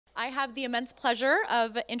I have the immense pleasure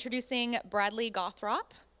of introducing Bradley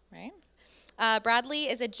Gawthrop, right? Bradley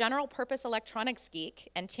is a general-purpose electronics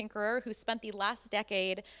geek and tinkerer who spent the last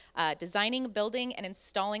decade designing, building, and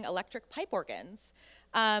installing electric pipe organs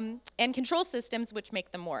and control systems which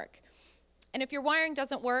make them work. And if your wiring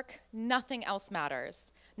doesn't work, nothing else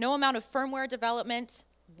matters. No amount of firmware development,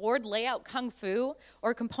 board layout kung fu,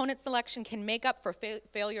 or component selection can make up for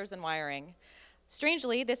failures in wiring.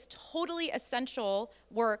 Strangely, this totally essential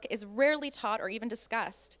work is rarely taught or even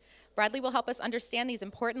discussed. Bradley will help us understand these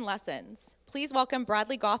important lessons. Please welcome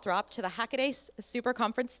Bradley Gawthrop to the Hackaday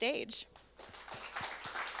Superconference stage.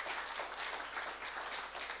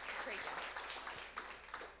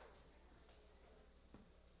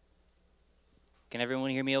 Can everyone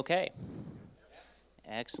hear me okay?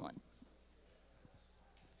 Excellent.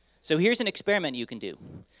 So here's an experiment you can do.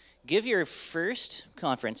 Give your first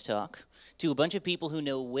conference talk to a bunch of people who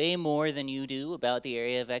know way more than you do about the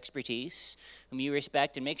area of expertise, whom you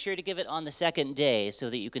respect, and make sure to give it on the second day so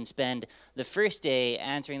that you can spend the first day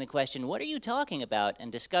answering the question, what are you talking about?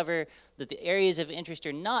 And discover that the areas of interest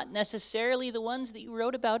are not necessarily the ones that you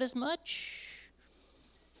wrote about as much.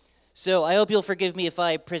 So I hope you'll forgive me if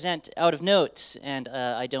I present out of notes and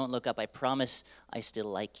I don't look up. I promise I still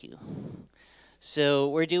like you. So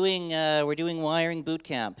we're doing wiring boot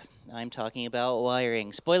camp. I'm talking about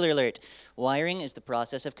wiring. Spoiler alert, wiring is the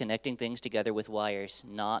process of connecting things together with wires,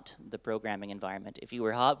 not the programming environment. If you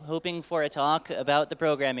were hoping for a talk about the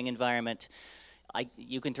programming environment,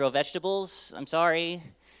 you can throw vegetables, I'm sorry.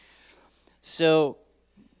 So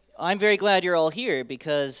I'm very glad you're all here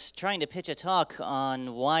because trying to pitch a talk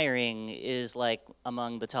on wiring is like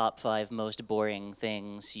among the top 5 most boring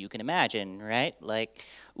things you can imagine, right? Like,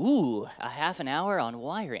 ooh, a half an hour on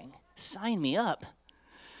wiring, sign me up.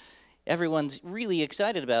 Everyone's really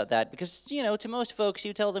excited about that because, you know, to most folks,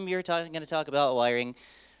 you tell them you're going to talk about wiring.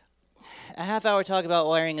 A half-hour talk about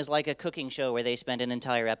wiring is like a cooking show where they spend an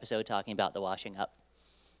entire episode talking about the washing up.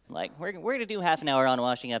 Like, we're going to do half an hour on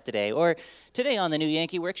washing up today. Or today on the New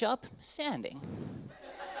Yankee Workshop, sanding.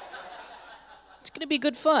 It's going to be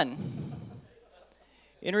good fun.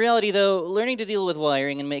 In reality, though, learning to deal with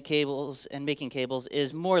wiring and making cables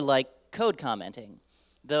is more like code commenting.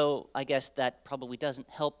 Though, I guess that probably doesn't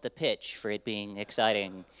help the pitch for it being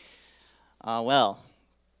exciting.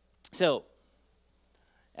 So,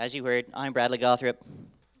 as you heard, I'm Bradley Gawthrop.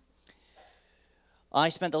 I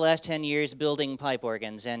spent the last 10 years building pipe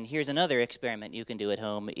organs, and here's another experiment you can do at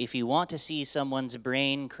home. If you want to see someone's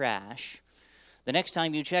brain crash, the next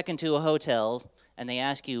time you check into a hotel and they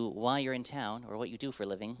ask you why you're in town or what you do for a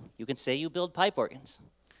living, you can say you build pipe organs.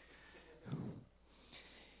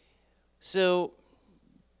 So,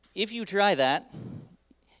 if you try that,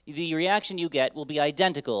 the reaction you get will be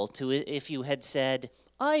identical to if you had said,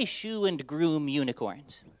 I shoe and groom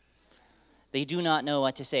unicorns. They do not know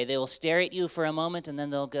what to say. They will stare at you for a moment and then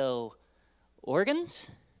they'll go,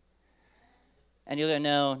 organs? And you'll go,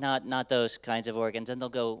 no, not those kinds of organs. And they'll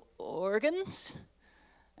go, organs?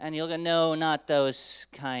 And you'll go, no, not those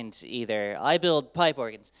kinds either. I build pipe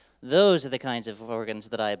organs. Those are the kinds of organs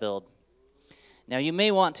that I build. Now you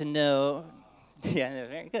may want to know, yeah,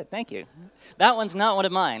 very good, thank you. That one's not one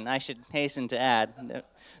of mine, I should hasten to add.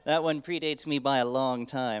 That one predates me by a long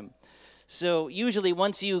time. So usually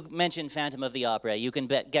once you mention Phantom of the Opera, you can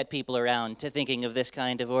get people around to thinking of this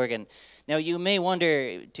kind of organ. Now you may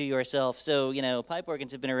wonder to yourself, so, you know, pipe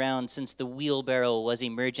organs have been around since the wheelbarrow was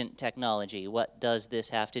emergent technology. What does this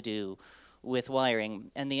have to do with wiring?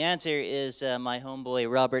 And the answer is my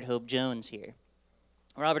homeboy Robert Hope Jones here.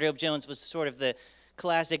 Robert Hope Jones was sort of the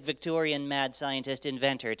classic Victorian mad scientist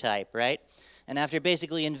inventor type, right? And after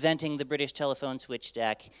basically inventing the British telephone switch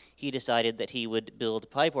stack, he decided that he would build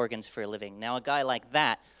pipe organs for a living. Now, a guy like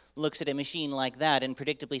that looks at a machine like that and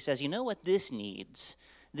predictably says, you know what this needs?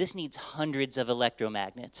 This needs hundreds of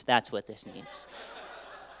electromagnets. That's what this needs.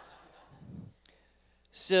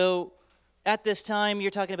 So, at this time, you're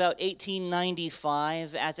talking about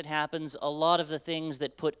 1895. As it happens, a lot of the things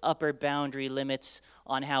that put upper boundary limits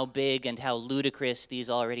on how big and how ludicrous these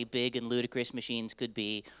already big and ludicrous machines could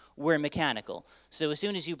be were mechanical. So as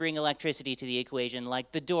soon as you bring electricity to the equation,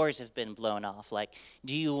 like the doors have been blown off. Like,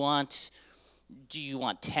 do you want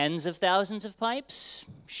tens of thousands of pipes?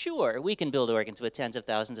 Sure, we can build organs with tens of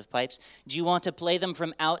thousands of pipes. Do you want to play them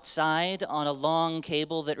from outside on a long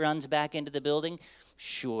cable that runs back into the building?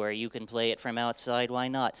 Sure, you can play it from outside, why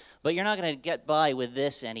not? But you're not going to get by with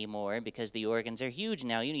this anymore because the organs are huge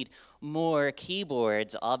now. You need more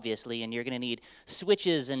keyboards, obviously, and you're going to need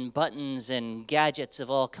switches and buttons and gadgets of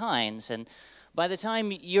all kinds. And by the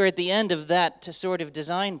time you're at the end of that sort of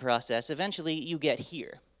design process, eventually you get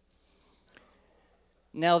here.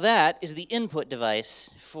 Now that is the input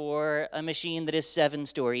device for a machine that is 7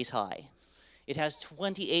 stories high. It has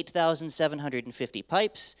 28,750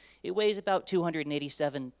 pipes. It weighs about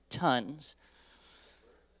 287 tons.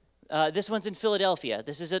 This one's in Philadelphia.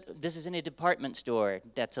 This is in a department store.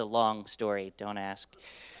 That's a long story, don't ask.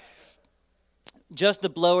 Just the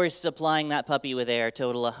blowers supplying that puppy with air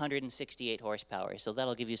total 168 horsepower, so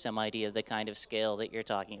that'll give you some idea of the kind of scale that you're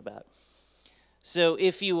talking about. So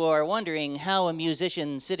if you are wondering how a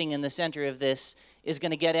musician sitting in the center of this is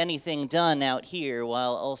going to get anything done out here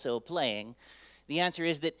while also playing, the answer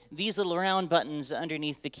is that these little round buttons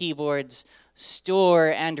underneath the keyboards store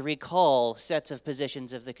and recall sets of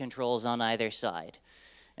positions of the controls on either side.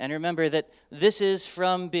 And remember that this is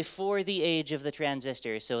from before the age of the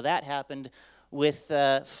transistor, so that happened with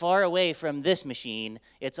far away from this machine.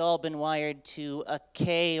 It's all been wired to a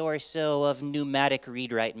K or so of pneumatic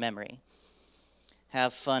read-write memory.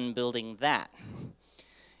 Have fun building that.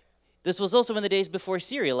 This was also in the days before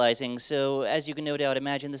serializing, so as you can no doubt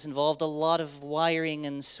imagine, this involved a lot of wiring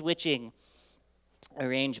and switching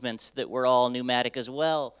arrangements that were all pneumatic as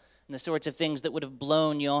well, and the sorts of things that would have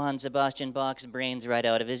blown Johann Sebastian Bach's brains right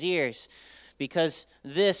out of his ears, because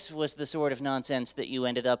this was the sort of nonsense that you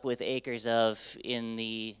ended up with acres of in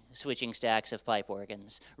the switching stacks of pipe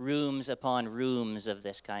organs, rooms upon rooms of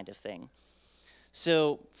this kind of thing.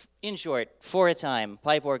 So, in short, for a time,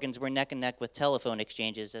 pipe organs were neck and neck with telephone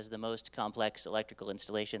exchanges as the most complex electrical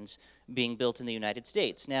installations being built in the United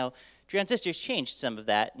States. Now, transistors changed some of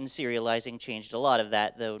that, and serializing changed a lot of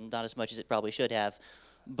that, though not as much as it probably should have.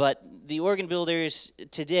 But the organ builders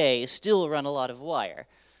today still run a lot of wire,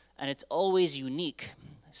 and it's always unique.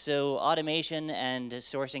 So automation and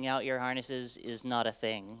sourcing out your harnesses is not a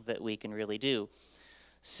thing that we can really do.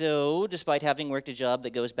 So, despite having worked a job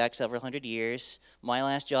that goes back several hundred years, my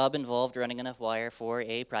last job involved running enough wire for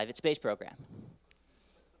a private space program.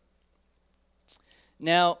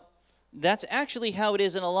 Now, that's actually how it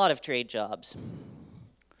is in a lot of trade jobs.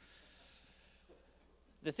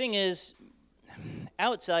 The thing is,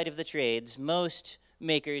 outside of the trades, most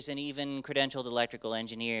makers and even credentialed electrical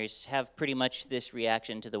engineers have pretty much this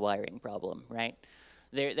reaction to the wiring problem, right?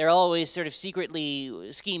 They're always sort of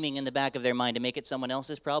secretly scheming in the back of their mind to make it someone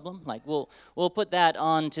else's problem. Like, we'll put that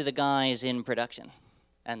on to the guys in production,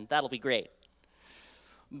 and that'll be great.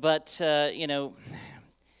 But, you know,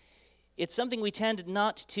 it's something we tend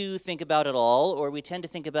not to think about at all, or we tend to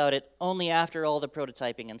think about it only after all the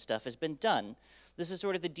prototyping and stuff has been done. This is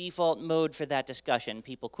sort of the default mode for that discussion.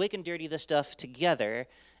 People quick and dirty the stuff together,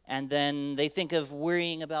 and then they think of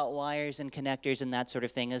worrying about wires and connectors and that sort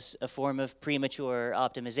of thing as a form of premature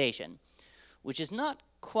optimization, which is not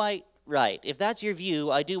quite right. If that's your view,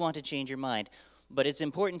 I do want to change your mind, but it's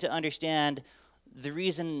important to understand the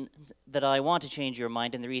reason that I want to change your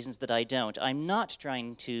mind and the reasons that I don't. I'm not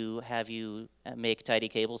trying to have you make tidy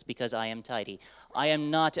cables because I am tidy. I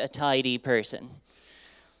am not a tidy person.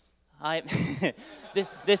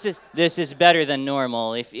 This is better than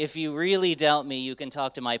normal. If you really doubt me, you can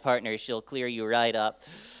talk to my partner. She'll clear you right up.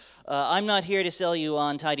 I'm not here to sell you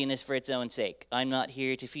on tidiness for its own sake. I'm not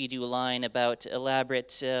here to feed you a line about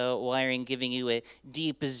elaborate wiring giving you a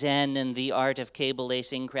deep zen in the art of cable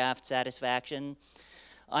lacing craft satisfaction.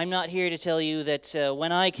 I'm not here to tell you that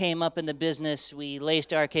when I came up in the business, we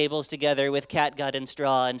laced our cables together with catgut and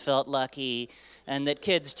straw and felt lucky, and that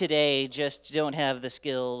kids today just don't have the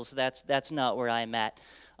skills. That's not where I'm at.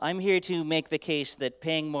 I'm here to make the case that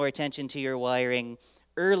paying more attention to your wiring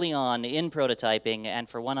early on in prototyping and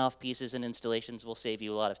for one-off pieces and installations will save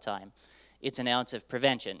you a lot of time. It's an ounce of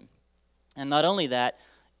prevention. And not only that,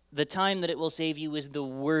 the time that it will save you is the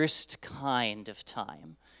worst kind of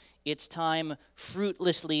time. It's time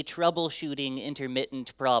fruitlessly troubleshooting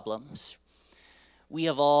intermittent problems. We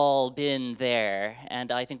have all been there,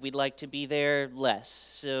 and I think we'd like to be there less.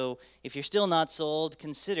 So if you're still not sold,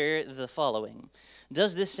 consider the following.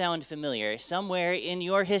 Does this sound familiar? Somewhere in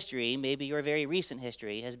your history, maybe your very recent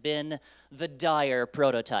history, has been the dire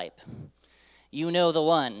prototype. You know the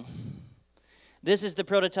one. This is the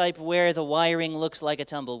prototype where the wiring looks like a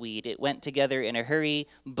tumbleweed. It went together in a hurry,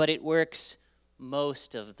 but it works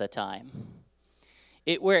most of the time.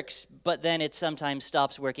 It works, but then it sometimes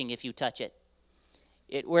stops working if you touch it.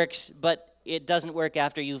 It works, but it doesn't work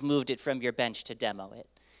after you've moved it from your bench to demo it.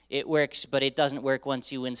 It works, but it doesn't work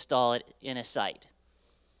once you install it in a site.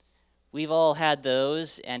 We've all had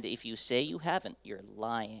those, and if you say you haven't, you're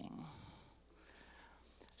lying.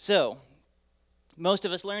 So, most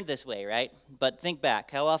of us learned this way, right? But think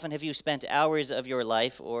back. How often have you spent hours of your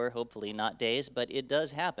life, or hopefully not days, but it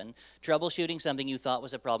does happen, troubleshooting something you thought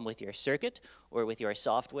was a problem with your circuit or with your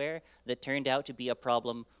software that turned out to be a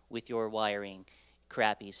problem with your wiring?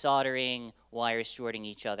 crappy soldering, wires shorting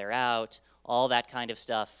each other out, all that kind of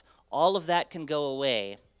stuff. All of that can go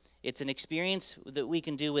away. It's an experience that we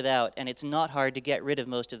can do without, and it's not hard to get rid of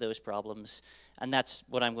most of those problems. And that's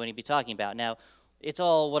what I'm going to be talking about. Now, it's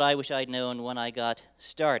all what I wish I'd known when I got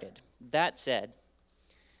started. That said,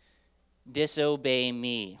 disobey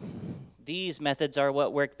me. These methods are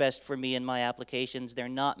what work best for me in my applications. They're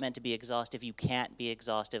not meant to be exhaustive. You can't be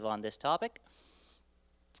exhaustive on this topic.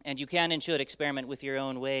 And you can and should experiment with your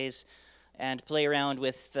own ways and play around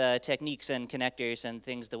with techniques and connectors and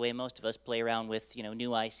things the way most of us play around with,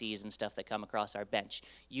 new ICs and stuff that come across our bench.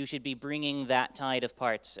 You should be bringing that tide of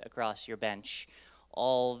parts across your bench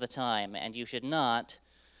all the time, and you should not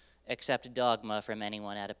accept dogma from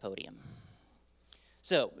anyone at a podium.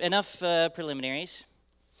 So, enough preliminaries.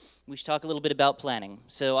 We should talk a little bit about planning.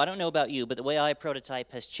 So I don't know about you, but the way I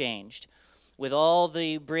prototype has changed. With all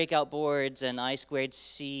the breakout boards and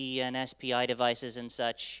I2C and SPI devices and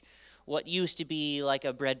such, what used to be like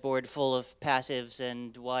a breadboard full of passives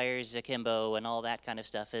and wires akimbo and all that kind of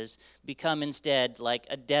stuff has become instead like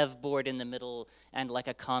a dev board in the middle and like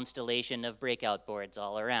a constellation of breakout boards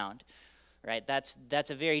all around. Right? That's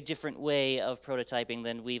a very different way of prototyping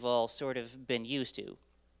than we've all sort of been used to.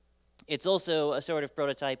 It's also a sort of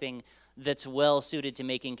prototyping that's well suited to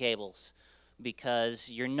making cables because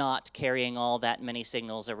you're not carrying all that many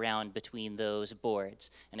signals around between those boards.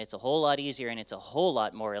 And it's a whole lot easier and it's a whole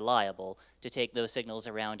lot more reliable to take those signals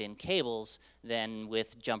around in cables than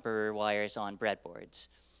with jumper wires on breadboards.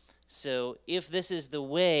 So if this is the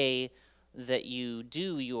way that you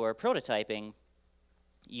do your prototyping,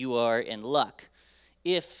 you are in luck.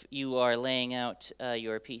 If you are laying out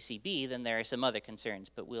your PCB, then there are some other concerns,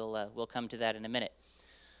 but we'll come to that in a minute.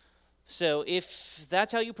 So if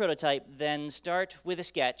that's how you prototype, then start with a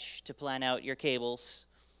sketch to plan out your cables.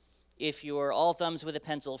 If you're all thumbs with a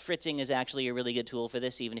pencil, fritzing is actually a really good tool for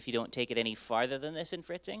this, even if you don't take it any farther than this in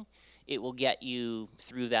fritzing. It will get you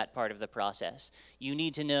through that part of the process. You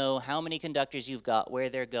need to know how many conductors you've got, where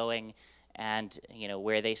they're going, and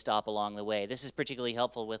where they stop along the way. This is particularly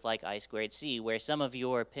helpful with like I2C, where some of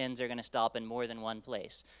your pins are going to stop in more than one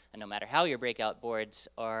place. And no matter how your breakout boards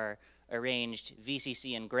are arranged,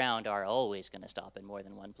 VCC and ground are always going to stop in more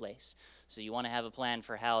than one place. So you want to have a plan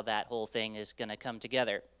for how that whole thing is going to come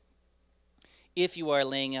together. If you are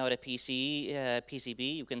laying out a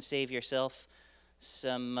PCB, you can save yourself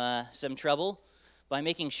some trouble by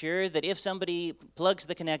making sure that if somebody plugs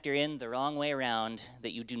the connector in the wrong way around,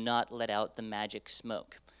 that you do not let out the magic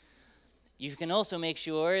smoke. You can also make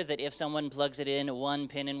sure that if someone plugs it in one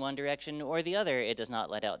pin in one direction or the other, it does not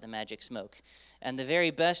let out the magic smoke. And the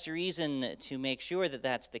very best reason to make sure that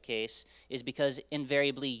that's the case is because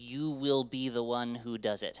invariably you will be the one who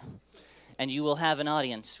does it. And you will have an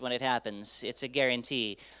audience when it happens. It's a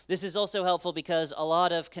guarantee. This is also helpful because a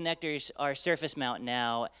lot of connectors are surface mount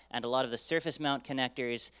now, and a lot of the surface mount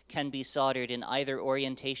connectors can be soldered in either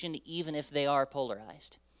orientation, even if they are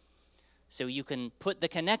polarized. So you can put the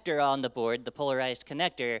connector on the board, the polarized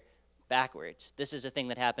connector, backwards. This is a thing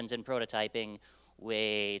that happens in prototyping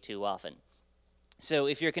way too often. So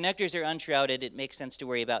if your connectors are unshrouded, it makes sense to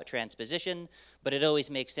worry about transposition, but it always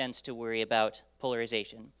makes sense to worry about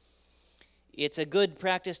polarization. It's a good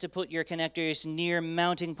practice to put your connectors near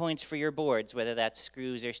mounting points for your boards, whether that's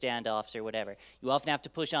screws or standoffs or whatever. You often have to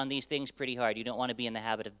push on these things pretty hard. You don't want to be in the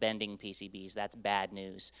habit of bending PCBs. That's bad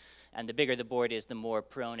news. And the bigger the board is, the more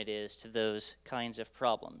prone it is to those kinds of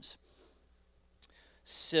problems.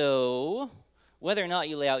 So whether or not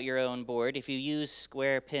you lay out your own board, if you use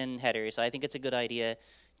square pin headers, I think it's a good idea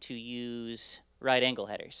to use right angle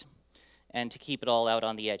headers and to keep it all out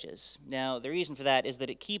on the edges. Now, the reason for that is that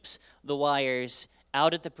it keeps the wires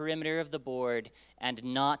out at the perimeter of the board and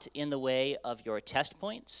not in the way of your test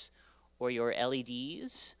points or your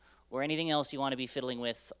LEDs or anything else you want to be fiddling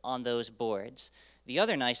with on those boards. The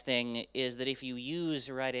other nice thing is that if you use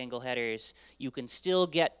right angle headers, you can still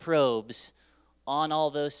get probes on all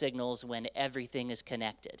those signals when everything is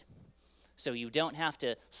connected. So you don't have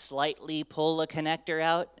to slightly pull a connector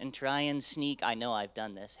out and try and sneak. I know I've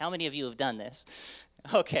done this. How many of you have done this?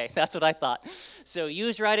 Okay, that's what I thought. So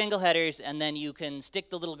use right angle headers, and then you can stick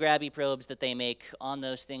the little grabby probes that they make on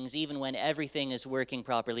those things even when everything is working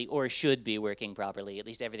properly, or should be working properly. At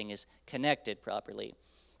least everything is connected properly.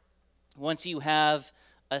 Once you have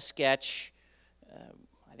a sketch,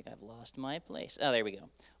 I think I've lost my place. Oh, there we go.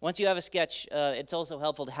 Once you have a sketch, it's also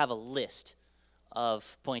helpful to have a list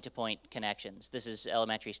of point-to-point connections. This is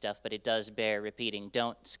elementary stuff, but it does bear repeating.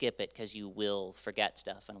 Don't skip it because you will forget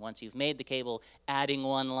stuff. And once you've made the cable, adding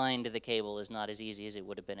one line to the cable is not as easy as it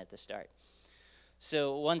would have been at the start.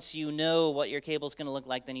 So once you know what your cable's going to look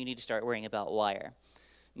like, then you need to start worrying about wire.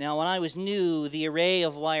 Now, when I was new, the array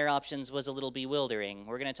of wire options was a little bewildering.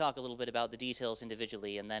 We're going to talk a little bit about the details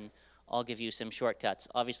individually, and then I'll give you some shortcuts.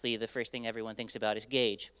 Obviously, the first thing everyone thinks about is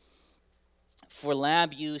gauge. For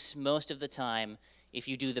lab use, most of the time, if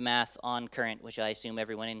you do the math on current, which I assume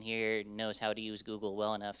everyone in here knows how to use Google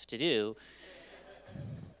well enough to do,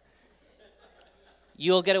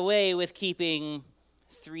 you'll get away with keeping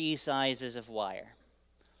 3 sizes of wire.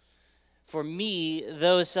 For me,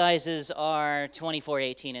 those sizes are 24,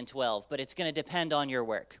 18, and 12, but it's going to depend on your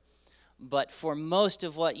work. But for most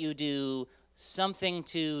of what you do, something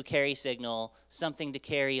to carry signal, something to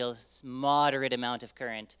carry a moderate amount of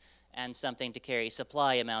current, and something to carry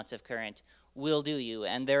supply amounts of current will do you.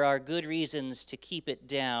 And there are good reasons to keep it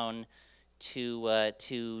down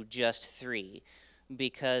to just 3.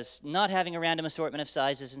 Because not having a random assortment of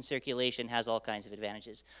sizes in circulation has all kinds of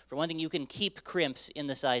advantages. For one thing, you can keep crimps in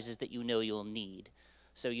the sizes that you know you'll need,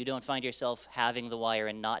 so you don't find yourself having the wire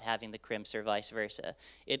and not having the crimps or vice versa.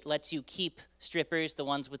 It lets you keep strippers, the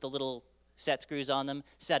ones with the little set screws on them,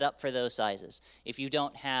 set up for those sizes. If you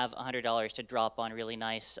don't have $100 to drop on really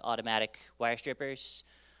nice automatic wire strippers,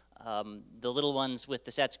 the little ones with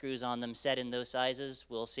the set screws on them set in those sizes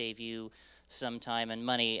will save you some time and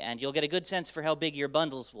money, and you'll get a good sense for how big your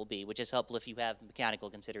bundles will be, which is helpful if you have mechanical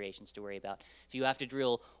considerations to worry about. If you have to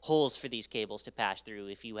drill holes for these cables to pass through,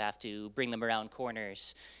 if you have to bring them around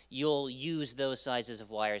corners, you'll use those sizes of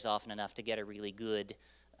wires often enough to get a really good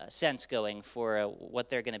sense going for what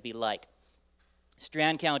they're going to be like.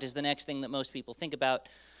 Strand count is the next thing that most people think about.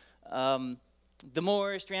 The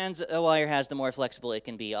more strands a wire has, the more flexible it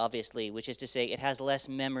can be, obviously, which is to say it has less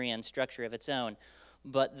memory and structure of its own.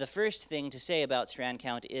 But the first thing to say about strand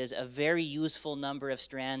count is a very useful number of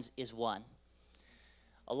strands is 1.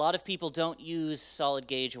 A lot of people don't use solid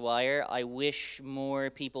gauge wire. I wish more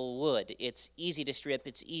people would. It's easy to strip,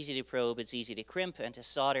 it's easy to probe, it's easy to crimp and to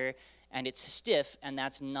solder, and it's stiff, and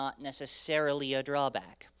that's not necessarily a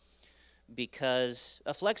drawback. Because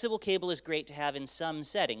a flexible cable is great to have in some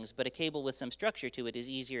settings, but a cable with some structure to it is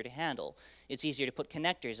easier to handle. It's easier to put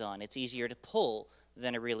connectors on. It's easier to pull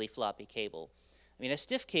than a really floppy cable. I mean, a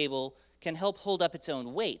stiff cable can help hold up its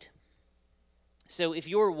own weight. So if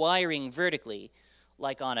you're wiring vertically,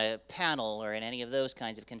 like on a panel or in any of those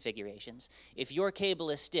kinds of configurations, if your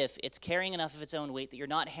cable is stiff, it's carrying enough of its own weight that you're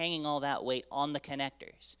not hanging all that weight on the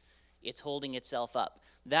connectors. It's holding itself up.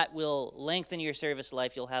 That will lengthen your service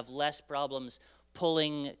life. You'll have less problems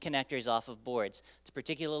pulling connectors off of boards. It's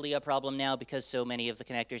particularly a problem now because so many of the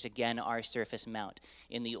connectors, again, are surface mount.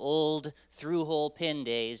 In the old through-hole pin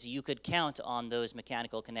days, you could count on those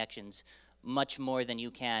mechanical connections much more than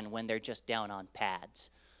you can when they're just down on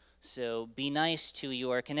pads. So be nice to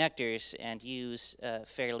your connectors and use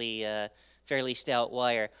fairly stout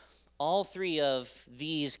wire. All 3 of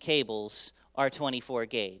these cables are 24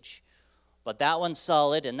 gauge. But that one's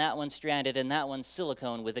solid, and that one's stranded, and that one's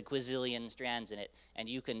silicone with a quazillion strands in it. And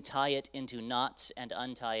you can tie it into knots and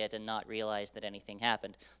untie it and not realize that anything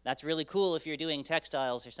happened. That's really cool if you're doing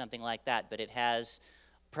textiles or something like that, but it has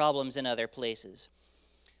problems in other places.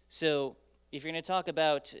 So if you're going to talk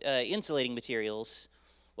about insulating materials,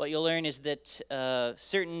 what you'll learn is that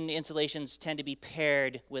certain insulations tend to be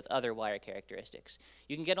paired with other wire characteristics.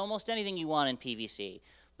 You can get almost anything you want in PVC.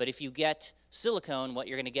 But if you get silicone, what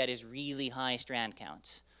you're going to get is really high strand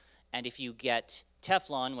counts. And if you get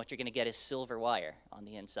Teflon, what you're going to get is silver wire on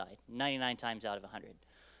the inside, 99 times out of 100.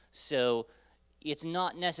 So it's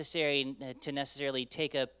not necessary to necessarily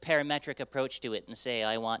take a parametric approach to it and say,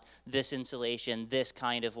 I want this insulation, this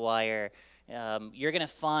kind of wire. You're going to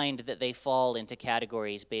find that they fall into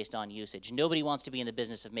categories based on usage. Nobody wants to be in the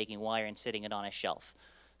business of making wire and sitting it on a shelf.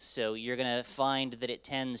 So you're going to find that it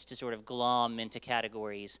tends to sort of glom into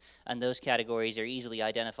categories, and those categories are easily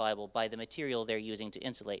identifiable by the material they're using to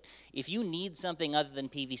insulate. If you need something other than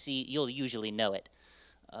PVC, you'll usually know it.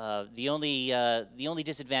 The only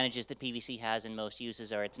disadvantages that PVC has in most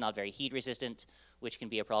uses are it's not very heat resistant, which can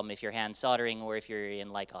be a problem if you're hand soldering or if you're in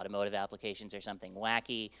like automotive applications or something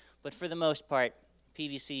wacky. But for the most part,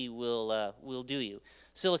 PVC will do you.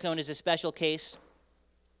 Silicone is a special case.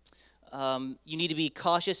 You need to be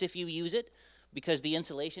cautious if you use it because the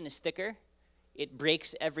insulation is thicker. It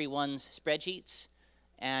breaks everyone's spreadsheets,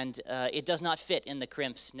 and it does not fit in the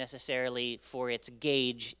crimps necessarily for its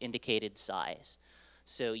gauge indicated size.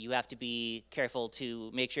 So you have to be careful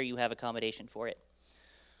to make sure you have accommodation for it.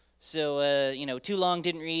 So, too long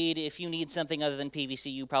didn't read. If you need something other than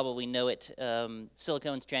PVC, you probably know it.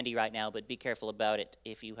 Silicone's trendy right now, but be careful about it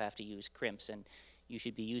if you have to use crimps, and you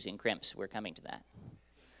should be using crimps. We're coming to that.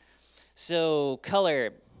 So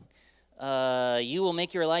color. you will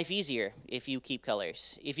make your life easier if you keep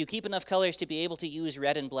colors. If you keep enough colors to be able to use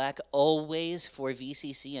red and black always for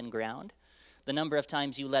VCC and ground, the number of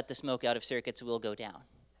times you let the smoke out of circuits will go down.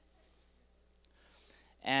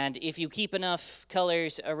 And if you keep enough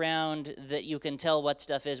colors around that you can tell what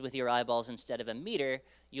stuff is with your eyeballs instead of a meter,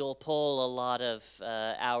 you'll pull a lot of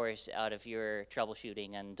hours out of your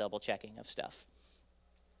troubleshooting and double checking of stuff.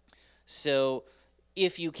 So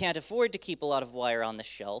if you can't afford to keep a lot of wire on the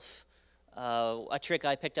shelf, a trick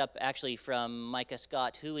I picked up actually from Micah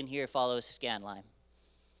Scott, who in here follows Scanline?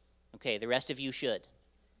 Okay, the rest of you should.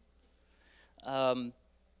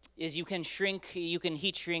 Is you can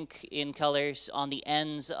heat shrink in colors on the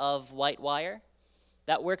ends of white wire.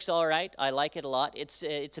 That works all right. I like it a lot. It's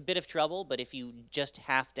a bit of trouble, but if you just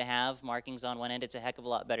have to have markings on one end, it's a heck of a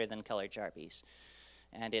lot better than colored Sharpies.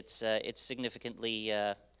 And it's significantly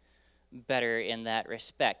better in that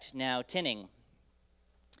respect. Now, tinning.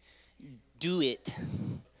 Do it.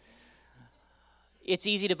 It's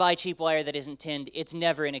easy to buy cheap wire that isn't tinned. It's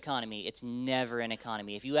never an economy. It's never an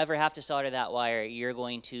economy. If you ever have to solder that wire, you're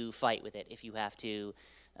going to fight with it. If you have to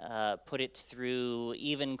put it through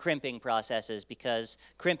even crimping processes, because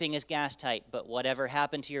crimping is gas tight, but whatever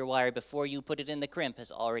happened to your wire before you put it in the crimp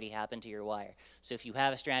has already happened to your wire. So if you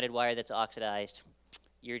have a stranded wire that's oxidized,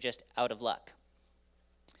 you're just out of luck.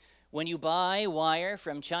 When you buy wire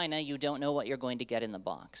from China, you don't know what you're going to get in the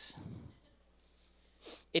box.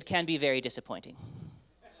 It can be very disappointing.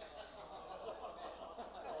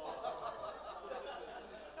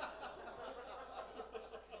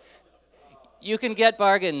 You can get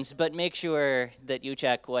bargains, but make sure that you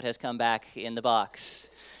check what has come back in the box,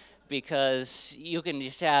 because you can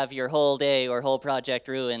just have your whole day or whole project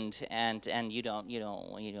ruined, and you don't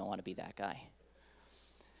want to be that guy.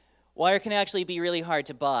 Wire can actually be really hard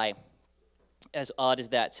to buy, as odd as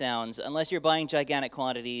that sounds. Unless you're buying gigantic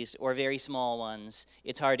quantities or very small ones,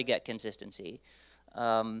 it's hard to get consistency.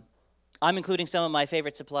 I'm including some of my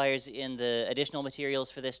favorite suppliers in the additional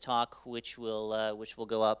materials for this talk, which will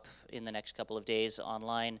go up in the next couple of days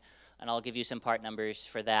online, and I'll give you some part numbers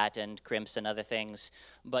for that and crimps and other things.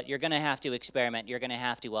 But you're going to have to experiment. You're going to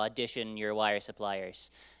have to audition your wire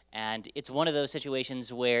suppliers. And it's one of those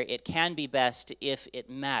situations where it can be best, if it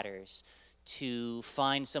matters, to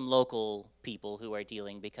find some local people who are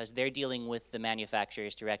dealing, because they're dealing with the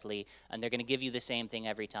manufacturers directly, and they're going to give you the same thing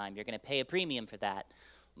every time. You're going to pay a premium for that,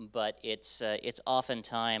 but it's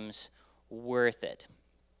oftentimes worth it.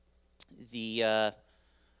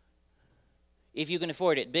 If you can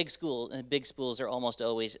afford it, big spools are almost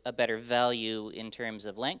always a better value in terms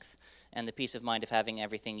of length, and the peace of mind of having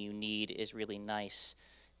everything you need is really nice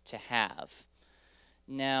to have.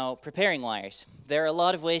 Now, preparing wires. There are a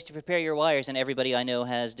lot of ways to prepare your wires, and everybody I know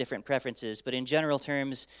has different preferences, but in general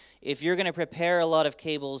terms, if you're going to prepare a lot of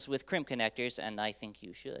cables with crimp connectors, and I think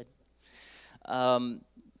you should,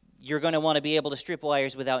 you're going to want to be able to strip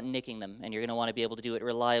wires without nicking them, and you're going to want to be able to do it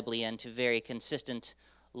reliably and to very consistent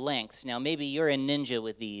lengths. Now, maybe you're a ninja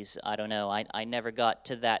with these. I don't know. I never got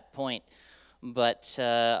to that point, but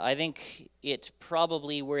I think it's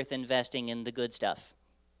probably worth investing in the good stuff.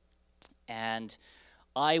 And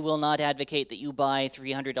I will not advocate that you buy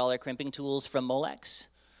 $300 crimping tools from Molex,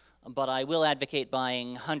 but I will advocate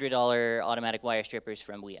buying $100 automatic wire strippers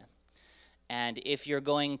from WIA. And if you're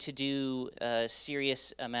going to do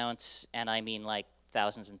serious amounts, and I mean like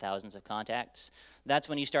thousands and thousands of contacts, that's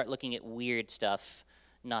when you start looking at weird stuff,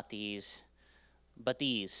 not these, but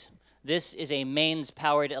these. This is a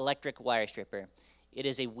mains-powered electric wire stripper. It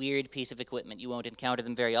is a weird piece of equipment. You won't encounter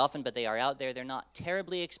them very often, but they are out there. They're not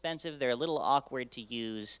terribly expensive. They're a little awkward to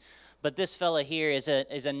use. But this fella here is a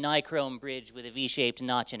nichrome bridge with a V-shaped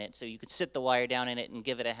notch in it. So you could sit the wire down in it and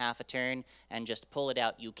give it a half a turn and just pull it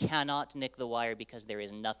out. You cannot nick the wire because there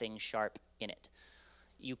is nothing sharp in it.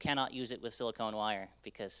 You cannot use it with silicone wire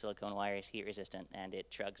because silicone wire is heat resistant and it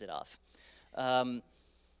shrugs it off.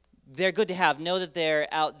 They're good to have. Know that they're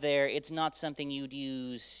out there. It's not something you'd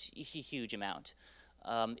use a huge amount.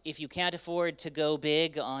 If you can't afford to go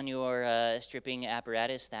big on your stripping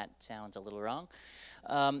apparatus, that sounds a little wrong.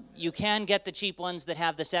 You can get the cheap ones that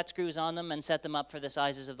have the set screws on them and set them up for the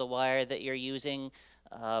sizes of the wire that you're using.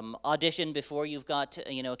 Audition before you've got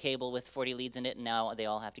a cable with 40 leads in it, and now they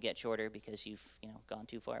all have to get shorter because you've gone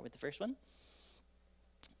too far with the first one.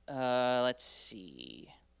 Let's see.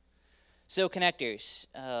 So connectors.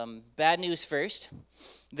 Bad news first.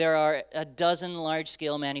 There are a dozen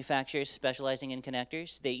large-scale manufacturers specializing in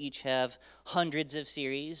connectors. They each have hundreds of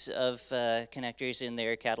series of connectors in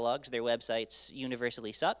their catalogs. Their websites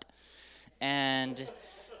universally suck. And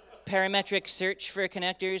parametric search for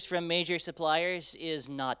connectors from major suppliers is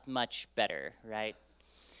not much better, right?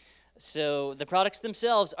 So the products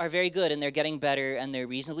themselves are very good, and they're getting better, and they're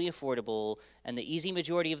reasonably affordable, and the easy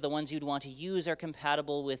majority of the ones you'd want to use are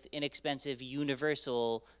compatible with inexpensive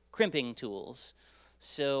universal crimping tools.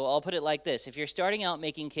 So I'll put it like this. If you're starting out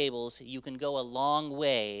making cables, you can go a long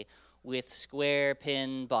way with square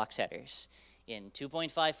pin box headers in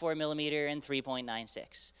 2.54 millimeter and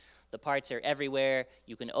 3.96. The parts are everywhere.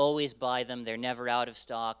 You can always buy them. They're never out of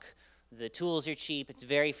stock. The tools are cheap. It's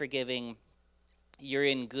very forgiving. You're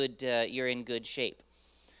in good shape.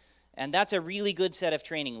 And that's a really good set of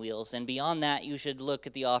training wheels. And beyond that, you should look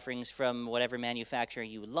at the offerings from whatever manufacturer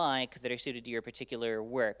you like that are suited to your particular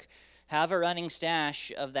work. Have a running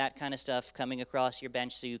stash of that kind of stuff coming across your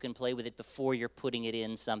bench so you can play with it before you're putting it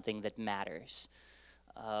in something that matters.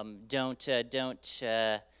 Don't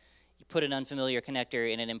put an unfamiliar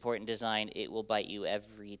connector in an important design. It will bite you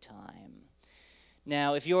every time.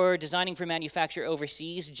 Now, if you're designing for manufacture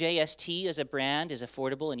overseas, JST as a brand is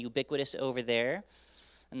affordable and ubiquitous over there.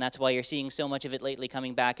 And that's why you're seeing so much of it lately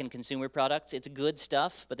coming back in consumer products. It's good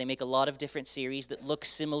stuff, but they make a lot of different series that look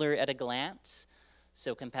similar at a glance.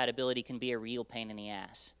 So compatibility can be a real pain in the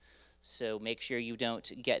ass. So make sure you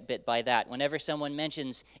don't get bit by that. Whenever someone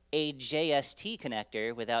mentions a JST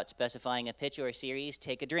connector without specifying a pitch or a series,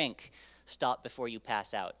 take a drink. Stop before you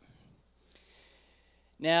pass out.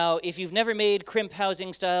 Now, if you've never made crimp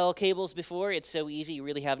housing style cables before, it's so easy, you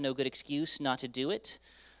really have no good excuse not to do it.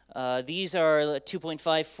 These are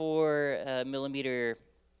 2.54 millimeter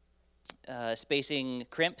spacing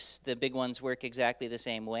crimps. The big ones work exactly the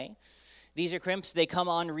same way. These are crimps. They come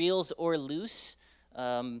on reels or loose.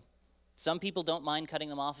 Some people don't mind cutting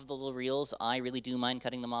them off of the little reels. I really do mind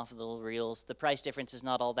cutting them off of the little reels. The price difference is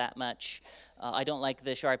not all that much. I don't like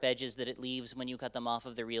the sharp edges that it leaves when you cut them off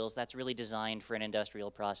of the reels. That's really designed for an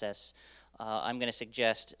industrial process. I'm going to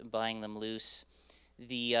suggest buying them loose.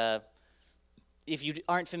 If you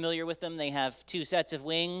aren't familiar with them, they have two sets of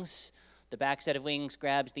wings. The back set of wings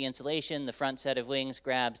grabs the insulation. The front set of wings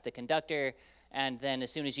grabs the conductor. And then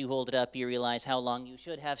as soon as you hold it up, you realize how long you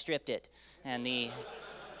should have stripped it. And the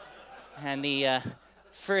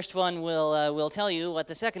first one will tell you what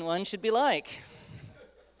the second one should be like.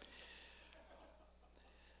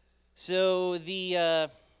 So these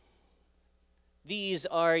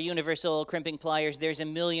are universal crimping pliers. There's a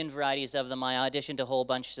million varieties of them. I auditioned a whole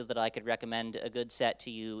bunch so that I could recommend a good set to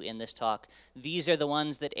you in this talk. These are the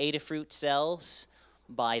ones that Adafruit sells.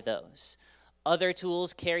 Buy those. Other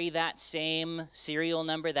tools carry that same serial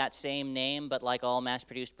number, that same name, but like all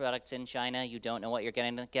mass-produced products in China, you don't know what you're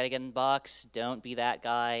getting in the box. Don't be that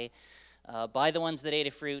guy. Buy the ones that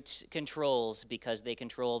Adafruit controls because they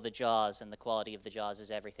control the jaws, and the quality of the jaws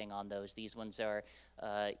is everything on those. These ones are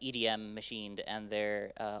EDM machined, and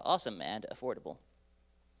they're awesome and affordable.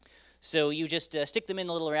 So you just stick them in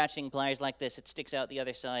the little ratcheting pliers like this. It sticks out the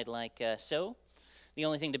other side like so. The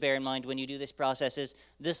only thing to bear in mind when you do this process is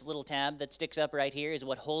this little tab that sticks up right here is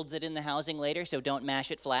what holds it in the housing later, so don't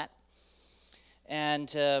mash it flat.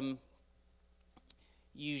 And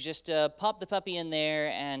you just pop the puppy in there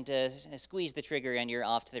and squeeze the trigger and you're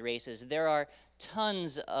off to the races. There are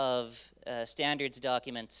tons of standards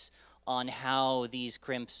documents on how these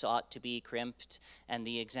crimps ought to be crimped and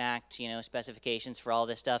the exact specifications for all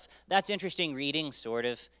this stuff. That's interesting reading, sort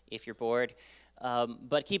of, if you're bored.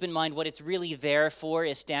 But keep in mind what it's really there for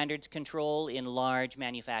is standards control in large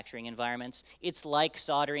manufacturing environments. It's like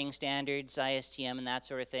soldering standards, ISTM and that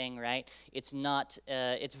sort of thing, right? It's not,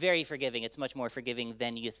 it's very forgiving. It's much more forgiving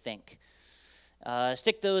than you think.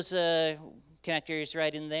 Stick those connectors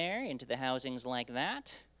right in there into the housings like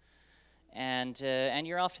that. And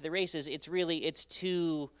you're off to the races. It's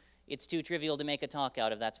too trivial to make a talk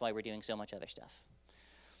out of. That's why we're doing so much other stuff.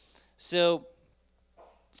 So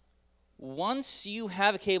once you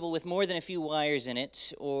have a cable with more than a few wires in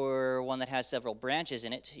it, or one that has several branches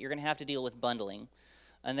in it, you're going to have to deal with bundling.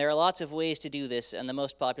 And there are lots of ways to do this, and the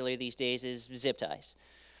most popular these days is zip ties.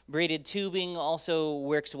 Braided tubing also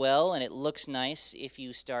works well, and it looks nice if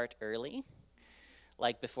you start early,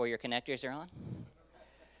 like before your connectors are on.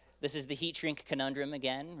 This is the heat shrink conundrum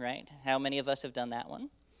again, right? How many of us have done that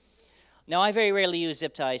one? Now, I very rarely use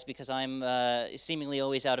zip ties because I'm seemingly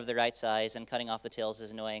always out of the right size, and cutting off the tails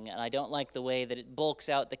is annoying, and I don't like the way that it bulks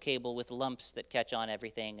out the cable with lumps that catch on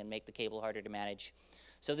everything and make the cable harder to manage.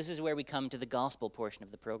 So this is where we come to the gospel portion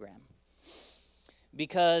of the program.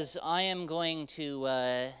 Because I am going to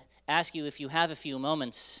ask you if you have a few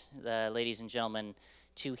moments, ladies and gentlemen,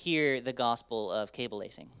 to hear the gospel of cable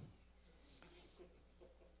lacing.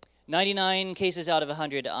 99 cases out of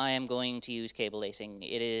 100, I am going to use cable lacing.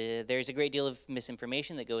 There's a great deal of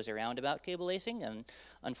misinformation that goes around about cable lacing, and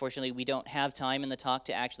unfortunately we don't have time in the talk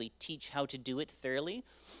to actually teach how to do it thoroughly.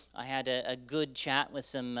 I had a good chat with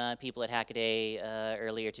some people at Hackaday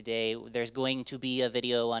earlier today. There's going to be a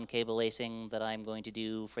video on cable lacing that I'm going to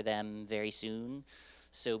do for them very soon,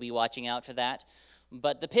 so be watching out for that.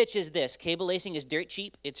 But the pitch is this: cable lacing is dirt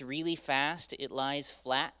cheap, it's really fast, it lies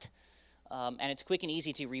flat, and it's quick and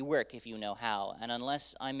easy to rework if you know how. And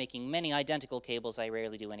unless I'm making many identical cables, I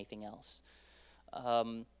rarely do anything else.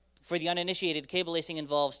 For the uninitiated, cable lacing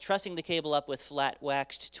involves trussing the cable up with flat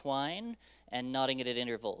waxed twine and knotting it at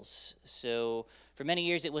intervals. So for many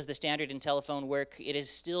years it was the standard in telephone work. It is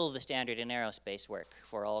still the standard in aerospace work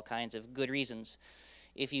for all kinds of good reasons.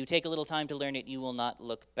 If you take a little time to learn it, you will not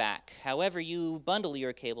look back. However you bundle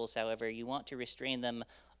your cables, however, you want to restrain them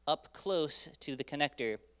up close to the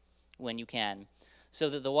connector when you can, so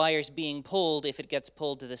that the wires being pulled, if it gets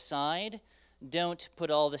pulled to the side, don't put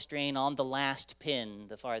all the strain on the last pin,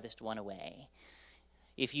 the farthest one away.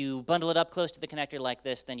 If you bundle it up close to the connector like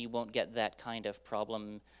this, then you won't get that kind of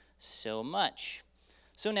problem so much.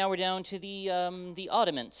 So now we're down to the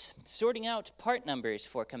oddments. Sorting out part numbers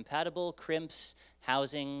for compatible crimps,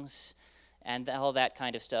 housings, and all that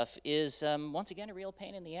kind of stuff is, once again, a real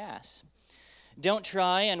pain in the ass. Don't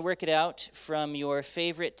try and work it out from your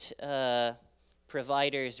favorite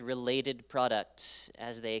providers' related products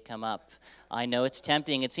as they come up. I know it's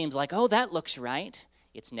tempting. It seems like, oh, that looks right.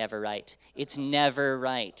 It's never right. It's never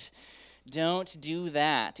right. Don't do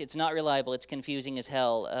that. It's not reliable. It's confusing as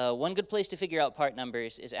hell. One good place to figure out part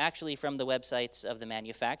numbers is actually from the websites of the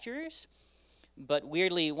manufacturers. But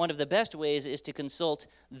weirdly, one of the best ways is to consult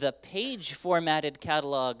the page-formatted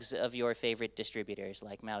catalogs of your favorite distributors,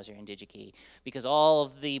 like Mouser and DigiKey, because all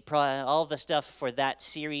of the stuff for that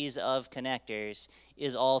series of connectors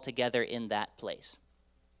is all together in that place.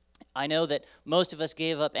 I know that most of us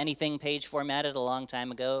gave up anything page-formatted a long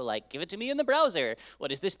time ago, like, give it to me in the browser.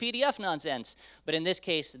 What is this PDF nonsense? But in this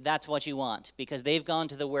case, that's what you want, because they've gone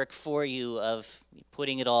to the work for you of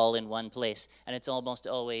putting it all in one place, and it's almost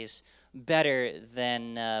always better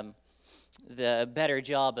than the better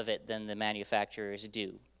job of it than the manufacturers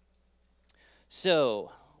do.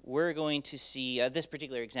 So we're going to see this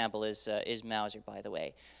particular example is Mouser, by the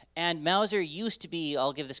way. And Mouser used to be,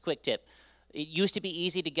 I'll give this quick tip, it used to be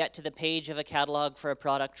easy to get to the page of a catalog for a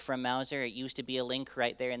product from Mouser. It used to be a link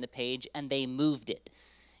right there in the page, and they moved it.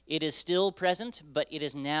 It is still present, but it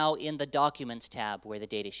is now in the Documents tab where the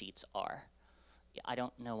datasheets are. I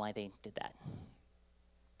don't know why they did that.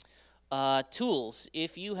 Tools.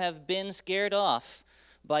 If you have been scared off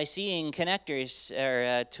by seeing connectors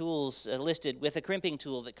or tools listed with a crimping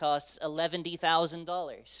tool that costs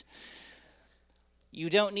 $11,000, you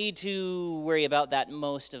don't need to worry about that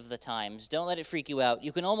most of the times. Don't let it freak you out.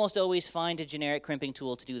 You can almost always find a generic crimping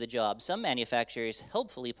tool to do the job. Some manufacturers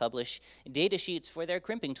helpfully publish data sheets for their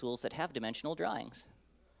crimping tools that have dimensional drawings.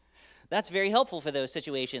 That's very helpful for those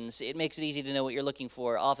situations. It makes it easy to know what you're looking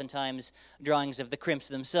for. Oftentimes, drawings of the crimps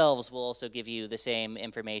themselves will also give you the same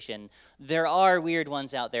information. There are weird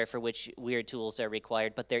ones out there for which weird tools are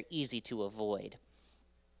required, but they're easy to avoid.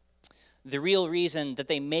 The real reason that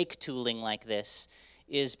they make tooling like this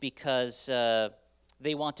is because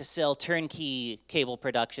they want to sell turnkey cable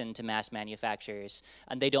production to mass manufacturers,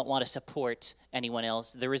 and they don't want to support anyone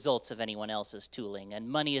else, the results of anyone else's tooling. And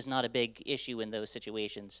money is not a big issue in those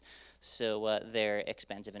situations, so they're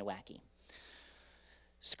expensive and wacky.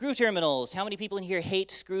 Screw terminals. How many people in here hate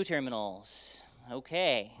screw terminals?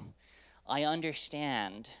 Okay, I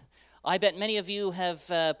understand. I bet many of you have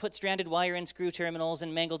put stranded wire in screw terminals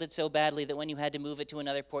and mangled it so badly that when you had to move it to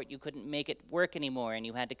another port, you couldn't make it work anymore, and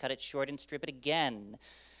you had to cut it short and strip it again.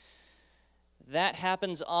 That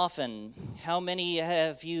happens often. How many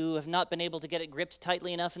of you have not been able to get it gripped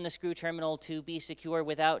tightly enough in the screw terminal to be secure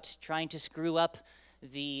without trying to screw up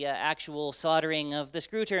the actual soldering of the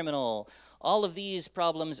screw terminal? All of these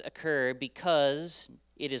problems occur because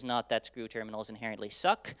it is not that screw terminals inherently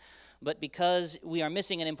suck, but because we are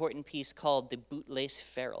missing an important piece called the bootlace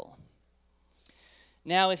ferrule.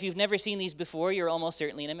 Now, if you've never seen these before, you're almost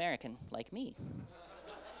certainly an American, like me.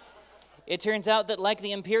 It turns out that like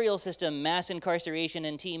the imperial system, mass incarceration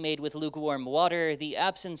and tea made with lukewarm water, the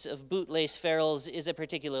absence of bootlace ferrules is a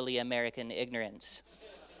particularly American ignorance.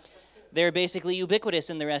 They're basically ubiquitous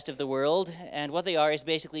in the rest of the world, and what they are is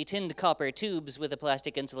basically tinned copper tubes with a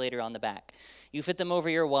plastic insulator on the back. You fit them over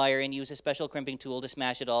your wire and use a special crimping tool to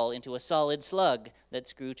smash it all into a solid slug that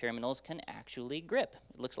screw terminals can actually grip.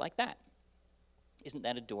 It looks like that. Isn't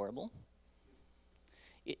that adorable?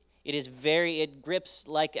 It grips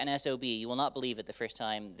like an SOB. You will not believe it the first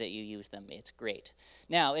time that you use them. It's great.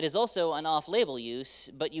 Now, it is also an off-label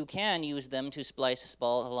use, but you can use them to splice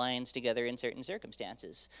small lines together in certain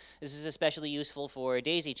circumstances. This is especially useful for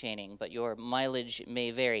daisy chaining, but your mileage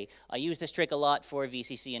may vary. I use this trick a lot for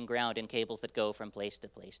VCC and ground in cables that go from place to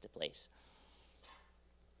place to place.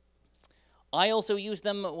 I also use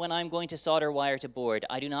them when I'm going to solder wire to board.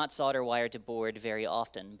 I do not solder wire to board very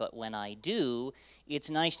often, but when I do, it's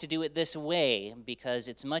nice to do it this way because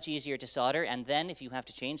it's much easier to solder, and then if you have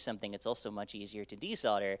to change something, it's also much easier to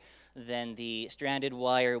desolder than the stranded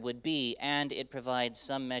wire would be, and it provides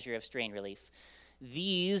some measure of strain relief.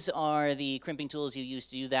 These are the crimping tools you use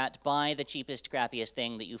to do that. Buy the cheapest, crappiest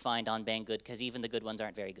thing that you find on Banggood, because even the good ones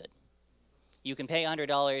aren't very good. You can pay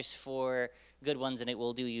 $100 for good ones and it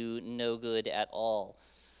will do you no good at all.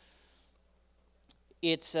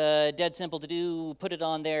 It's dead simple to do. Put it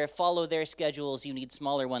on there, follow their schedules. You need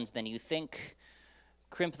smaller ones than you think.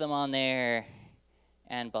 Crimp them on there,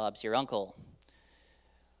 and Bob's your uncle.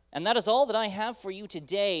 And that is all that I have for you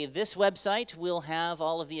today. This website will have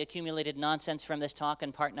all of the accumulated nonsense from this talk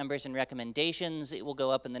and part numbers and recommendations. It will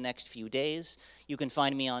go up in the next few days. You can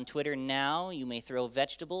find me on Twitter now. You may throw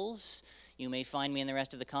vegetables. You may find me in the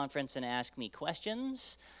rest of the conference and ask me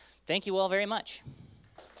questions. Thank you all very much.